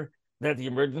over that the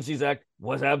Emergencies Act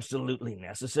was absolutely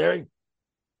necessary.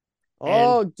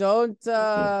 Oh, don't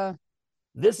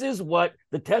This is what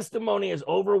the testimony is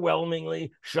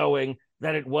overwhelmingly showing,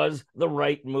 that it was the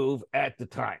right move at the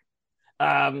time.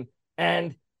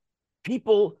 And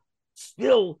people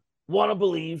still want to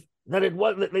believe that it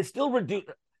was, that they still reduce.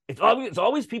 It's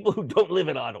always people who don't live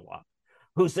in Ottawa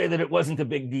who say that it wasn't a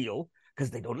big deal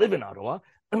because they don't live in Ottawa,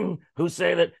 who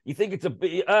say that you think it's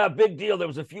a big deal. There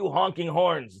was a few honking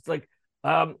horns. It's like,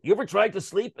 you ever tried to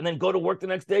sleep and then go to work the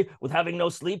next day with having no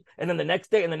sleep, and then the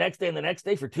next day and the next day and the next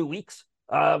day for 2 weeks?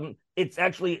 It's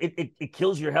actually it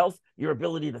kills your health, your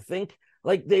ability to think.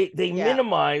 Like they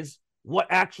minimize what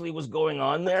actually was going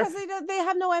on there because they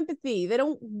have no empathy. They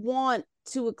don't want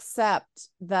to accept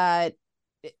that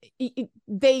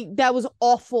that was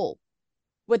awful.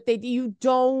 What they do, you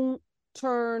don't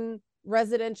turn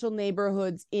residential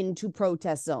neighborhoods into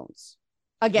protest zones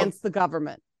against the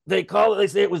government. They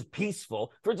say it was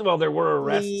peaceful. First of all, there were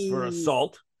arrests for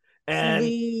assault, and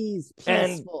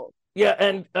peaceful.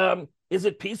 Is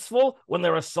it peaceful when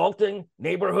they're assaulting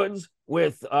neighborhoods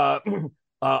with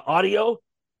audio?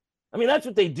 I mean, that's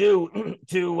what they do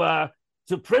to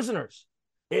prisoners.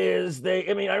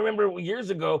 I remember years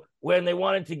ago when they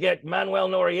wanted to get Manuel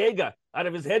Noriega out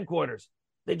of his headquarters.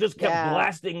 They just kept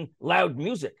blasting loud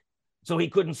music so he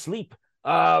couldn't sleep.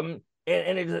 And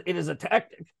it is a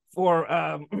tactic for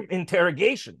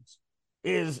interrogations.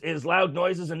 Is loud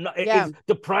noises and is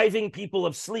depriving people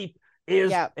of sleep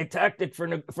is a tactic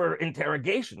for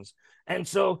interrogations. And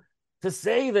so to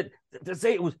say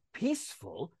it was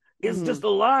peaceful is just a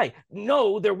lie.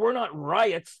 No, there were not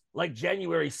riots like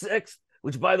January 6th,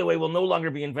 which, by the way, will no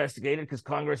longer be investigated because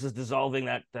Congress is dissolving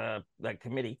that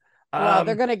committee. Well,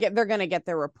 they're gonna get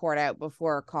their report out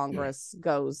before Congress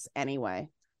goes anyway.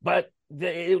 But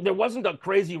there wasn't a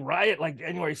crazy riot like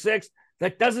January 6th.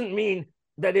 That doesn't mean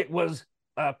that it was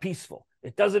peaceful.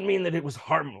 It doesn't mean that it was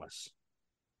harmless.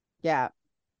 Yeah.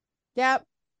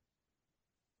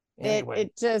 Anyway.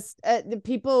 It just the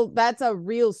people, that's a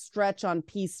real stretch on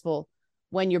peaceful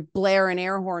when you're blaring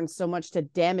air horns so much to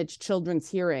damage children's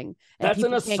hearing, and that's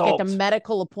people an can't assault. get to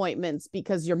medical appointments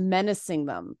because you're menacing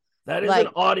them. That is an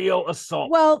audio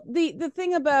assault. Well, the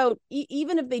thing about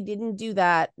even if they didn't do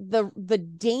that, the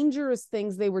dangerous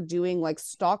things they were doing, like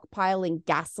stockpiling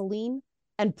gasoline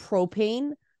and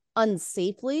propane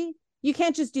unsafely, you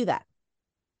can't just do that.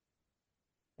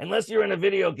 Unless you're in a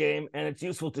video game and it's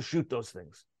useful to shoot those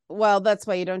things. Well, that's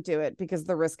why you don't do it, because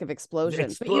the risk of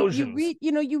explosions. But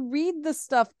you read the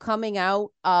stuff coming out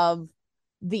of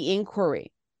the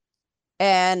inquiry,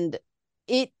 and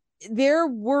there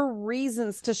were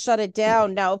reasons to shut it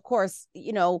down. Now, of course,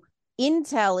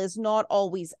 intel is not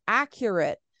always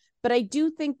accurate, but I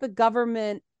do think the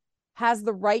government has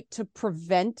the right to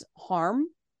prevent harm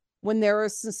when there are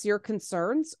sincere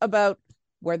concerns about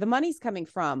where the money's coming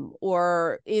from,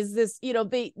 or is this,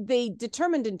 they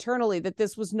determined internally that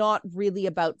this was not really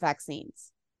about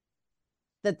vaccines.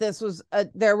 that this was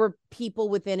there were people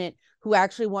within it who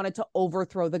actually wanted to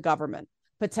overthrow the government,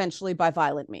 potentially by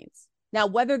violent means. Now,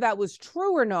 whether that was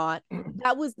true or not,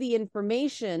 that was the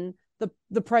information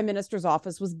the prime minister's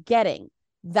office was getting.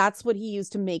 That's what he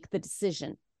used to make the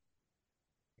decision.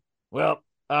 Well,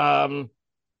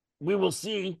 we will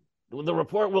see. The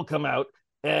report will come out,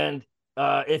 and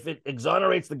if it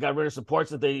exonerates the government, supports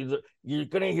that you're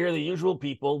going to hear the usual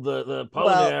people, the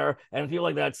Polinaire and people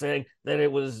like that saying that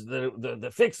it was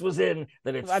the fix was in,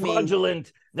 that it's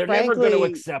fraudulent. They're never going to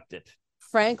accept it.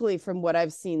 Frankly, from what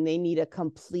I've seen, they need a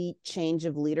complete change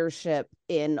of leadership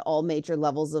in all major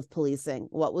levels of policing.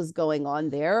 What was going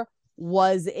on there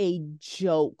was a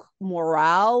joke.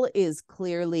 Morale is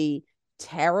clearly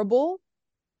terrible,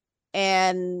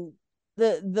 and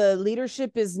the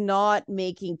leadership is not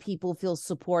making people feel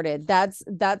supported. That's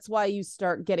why you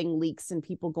start getting leaks and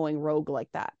people going rogue like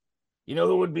that. You know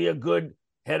who would be a good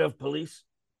head of police?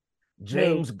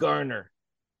 James Garner.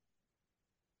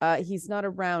 He's not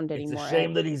around anymore. It's a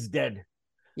shame that he's dead.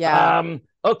 Yeah.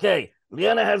 Okay.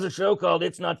 Liana has a show called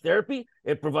It's Not Therapy.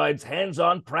 It provides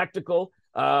hands-on, practical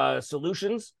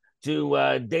solutions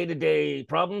to day-to-day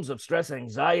problems of stress,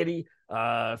 anxiety,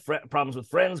 problems with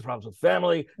friends, problems with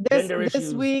family, gender issues.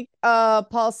 This week,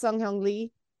 Paul Sung-Hyung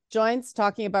Lee joins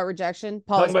talking about rejection.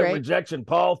 Paul talking about rejection.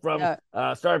 Paul from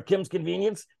star of Kim's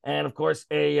Convenience, and of course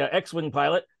a X-Wing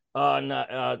pilot on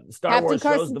Star Captain Wars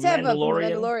Carson shows, The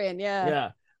Mandalorian. Yeah.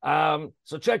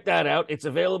 So check that out. It's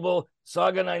available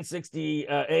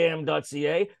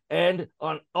saga960am.ca and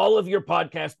on all of your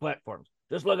podcast platforms.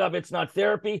 Just look up It's Not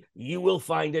Therapy. You will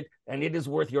find it, and it is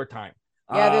worth your time.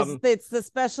 Yeah, it's the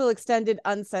special extended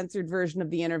uncensored version of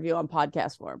the interview on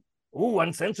podcast form. Ooh,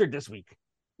 uncensored this week.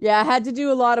 Yeah, I had to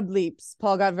do a lot of bleeps.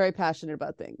 Paul got very passionate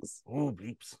about things. Ooh,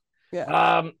 bleeps.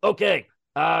 Yeah. Okay.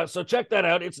 So check that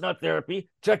out. It's Not Therapy.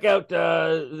 Check out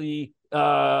the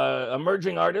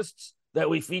emerging artists that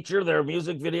we feature, their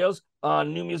music videos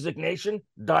on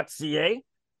newmusicnation.ca.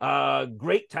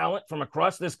 Great talent from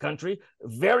across this country.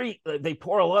 They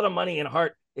pour a lot of money and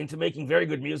heart into making very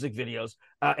good music videos,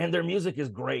 and their music is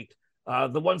great.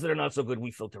 The ones that are not so good,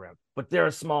 we filter out, but they're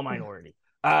a small minority.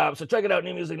 So check it out,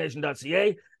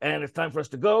 newmusicnation.ca, and it's time for us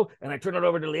to go, and I turn it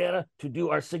over to Liana to do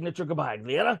our signature goodbye.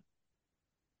 Liana?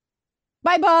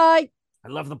 Bye-bye. I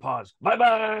love the pause.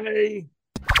 Bye-bye.